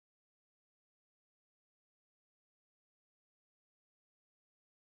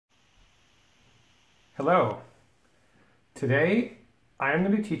Hello. Today I am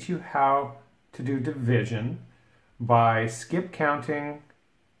going to teach you how to do division by skip counting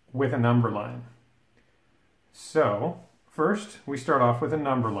with a number line. So first we start off with a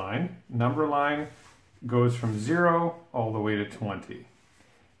number line. Number line goes from 0 all the way to 20.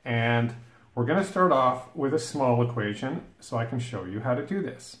 And we're going to start off with a small equation so I can show you how to do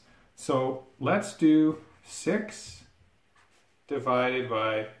this. So let's do 6 divided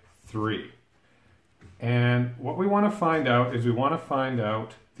by 3. And what we want to find out is we want to find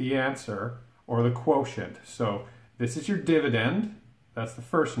out the answer or the quotient. So this is your dividend, that's the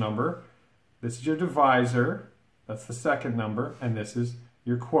first number. This is your divisor, that's the second number. And this is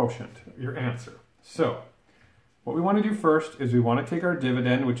your quotient, your answer. So what we want to do first is we want to take our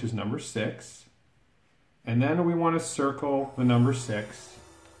dividend, which is number 6. And then we want to circle the number 6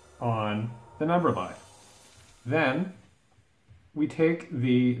 on the number line. Then we take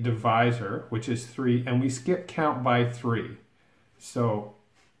the divisor, which is 3, and we skip count by 3. So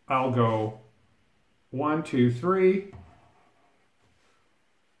I'll go 1, 2, 3,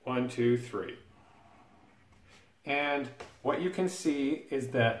 1, 2, 3. And what you can see is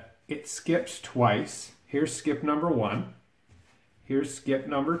that it skips twice. Here's skip number 1. Here's skip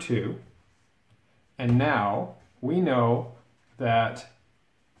number 2. And now we know that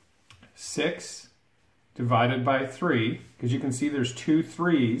 6 divided by 3, because you can see there's 2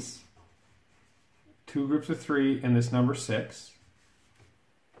 3s, 2 groups of 3 in this number 6,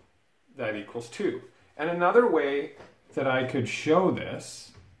 that equals 2. And another way that I could show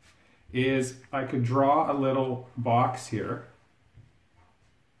this is I could draw a little box here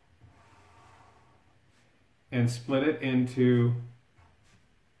and split it into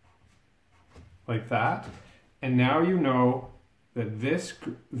like that. And now you know that this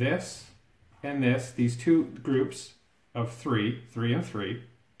and these two groups of 3 and 3,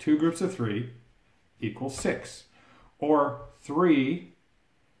 2 groups of 3 equals 6. Or 3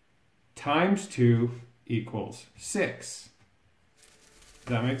 times 2 equals 6. Does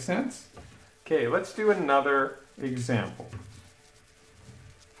that make sense? Okay, let's do another example.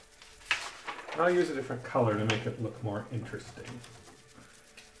 And I'll use a different color to make it look more interesting.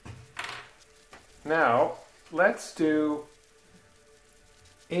 Now, let's do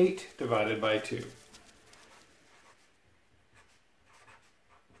 8 divided by 2.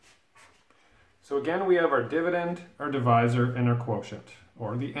 So again, we have our dividend, our divisor, and our quotient,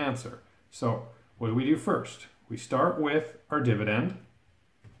 or the answer. So what do we do first? We start with our dividend,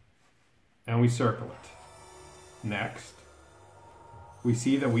 and we circle it. Next, we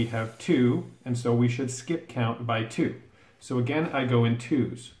see that we have 2, and so we should skip count by 2. So again, I go in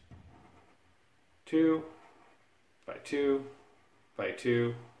 2s. 2 by 2 by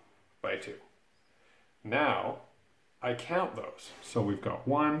 2 by 2. Now I count those. So we've got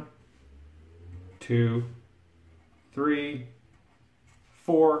 1, 2, 3,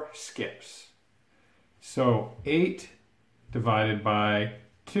 4 skips. So 8 divided by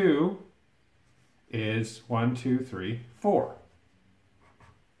 2 is 1, 2, 3, 4.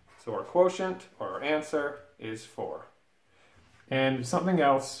 So our quotient, or our answer, is 4. And something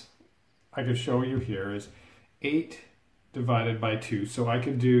else I could show you here is 8 divided by 2. So I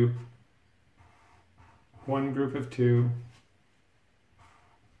could do one group of 2,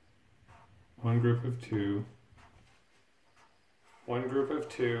 one group of 2, one group of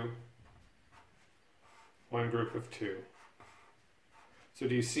 2, one group of 2. So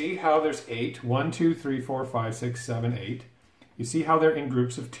do you see how there's 8? 1, 2, 3, 4, 5, 6, 7, 8. You see how they're in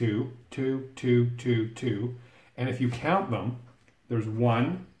groups of 2, 2, 2, 2, 2. And if you count them, there's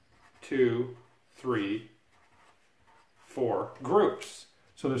 1, 2, 3, 4 groups.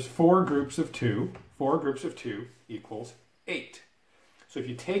 So there's 4 groups of 2. 4 groups of 2 equals 8. So if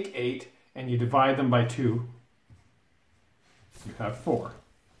you take 8 and you divide them by 2, you have 4.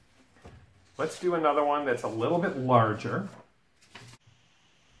 Let's do another one that's a little bit larger.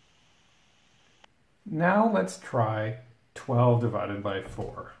 Now let's try 12 divided by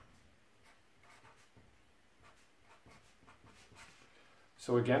 4.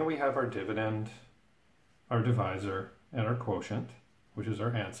 So again, we have our dividend, our divisor, and our quotient, which is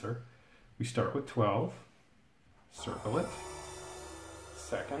our answer. We start with 12, circle it.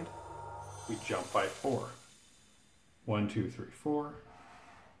 Second, we jump by 4. 1, 2, 3, 4.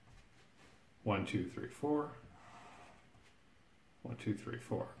 1, 2, 3, 4. 1, 2, 3,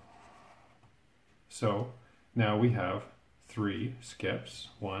 4. So now we have 3 skips.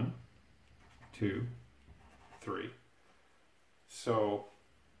 1, 2, 3. So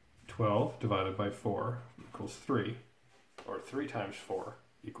 12 divided by 4 equals 3, or 3 times 4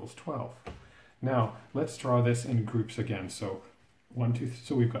 equals 12. Now let's draw this in groups again. So 1, 2,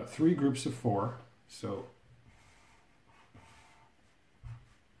 so we've got 3 groups of 4. So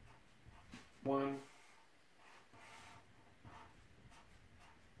 1,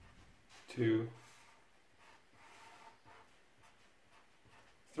 2,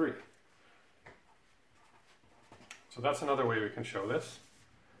 3. So that's another way we can show this.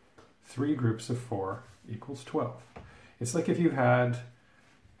 3 groups of 4 equals 12. It's like if you had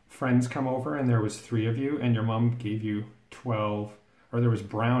friends come over and there was 3 of you and your mom gave you 12, or there was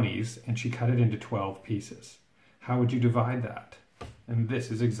brownies and she cut it into 12 pieces. How would you divide that? And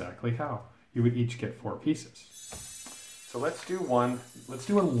this is exactly how. You would each get 4 pieces. So let's do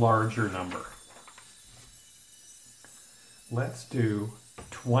a larger number. Let's do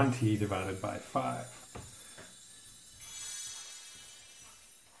 20 divided by 5.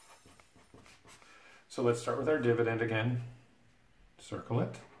 So let's start with our dividend again. Circle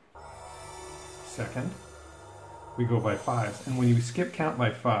it. Second, we go by 5s. And when you skip count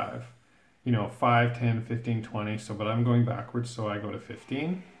by 5, you know, 5, 10, 15, 20. So, but I'm going backwards, so I go to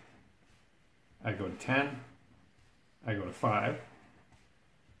 15. I go to 10. I go to 5.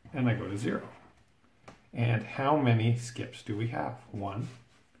 And I go to 0. And how many skips do we have? 1,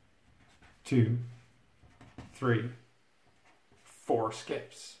 2, 3, 4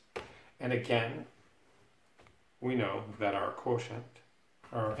 skips. And again, we know that our quotient,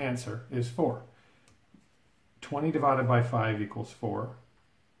 our answer is 4. 20 divided by 5 equals 4.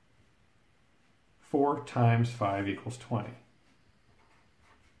 4 times 5 equals 20.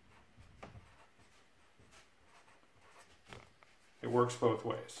 It works both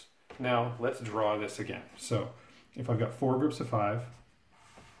ways. Now, let's draw this again. So, if I've got 4 groups of 5,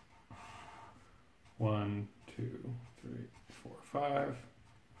 1, 2, 3, 4, 5.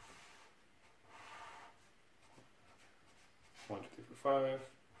 1, 2, 3, 4, 5.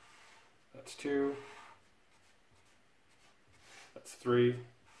 That's 2. That's 3.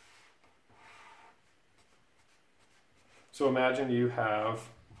 So imagine you have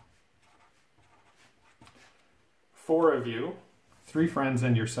 4 of you, 3 friends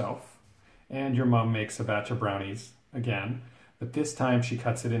and yourself, and your mom makes a batch of brownies again, but this time she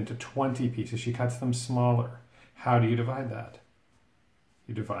cuts it into 20 pieces. She cuts them smaller. How do you divide that?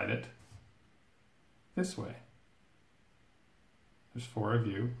 You divide it this way. There's 4 of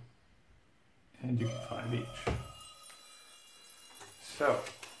you, and you get 5 each. So,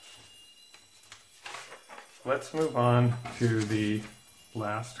 let's move on to the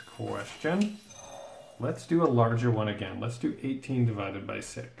last question. Let's do a larger one again. Let's do 18 divided by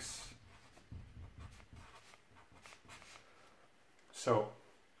 6. So,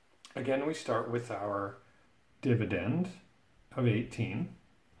 again, we start with our dividend of 18.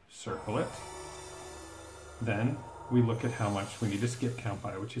 Circle it. Then we look at how much we need to skip count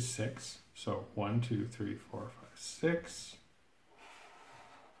by, which is 6. So 1, 2, 3, 4, 5, 6.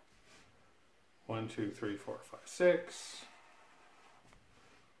 1, 2, 3, 4, 5, 6.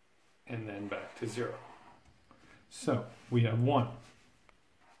 And then back to 0. So we have 1,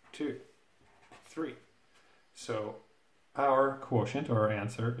 2, 3. So our quotient, or our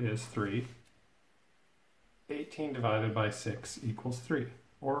answer, is 3. 18 divided by 6 equals 3.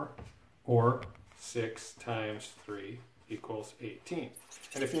 Or 6 times 3 equals 18.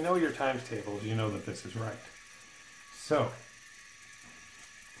 And if you know your times tables, you know that this is right. So,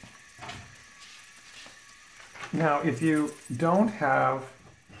 now if you don't have,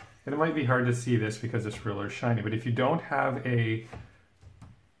 and it might be hard to see this because this ruler is shiny, but if you don't have a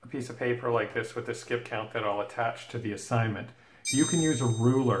piece of paper like this with a skip count that I'll attach to the assignment, you can use a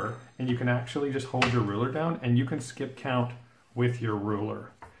ruler, and you can actually just hold your ruler down and you can skip count with your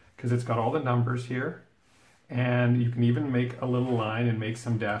ruler, because it's got all the numbers here, and you can even make a little line and make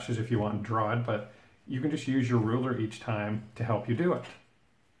some dashes if you want to draw it, but you can just use your ruler each time to help you do it.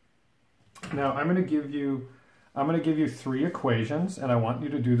 Now I'm going to give you 3 equations, and I want you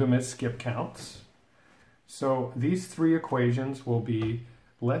to do them as skip counts. So these 3 equations will be,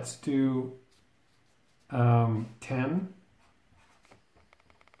 let's do 10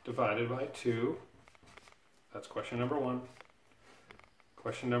 divided by 2. That's question number 1.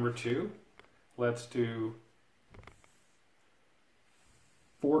 Question number 2, let's do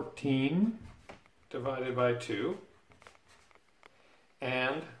 14 divided by 2.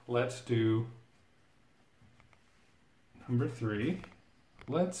 And let's do number 3,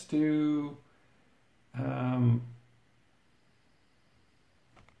 let's do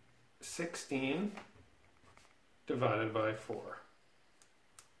 16 divided by 4.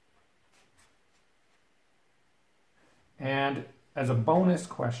 And as a bonus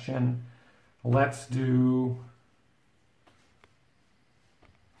question, let's do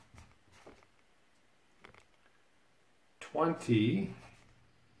 20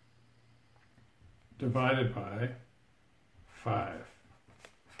 divided by 5.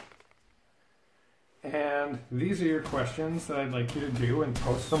 And these are your questions that I'd like you to do and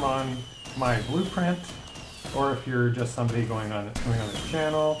post them on my blueprint, or if you're just somebody coming on this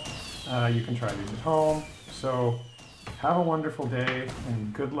channel, you can try these at home. So have a wonderful day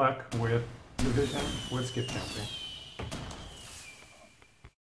and good luck with division with skip counting.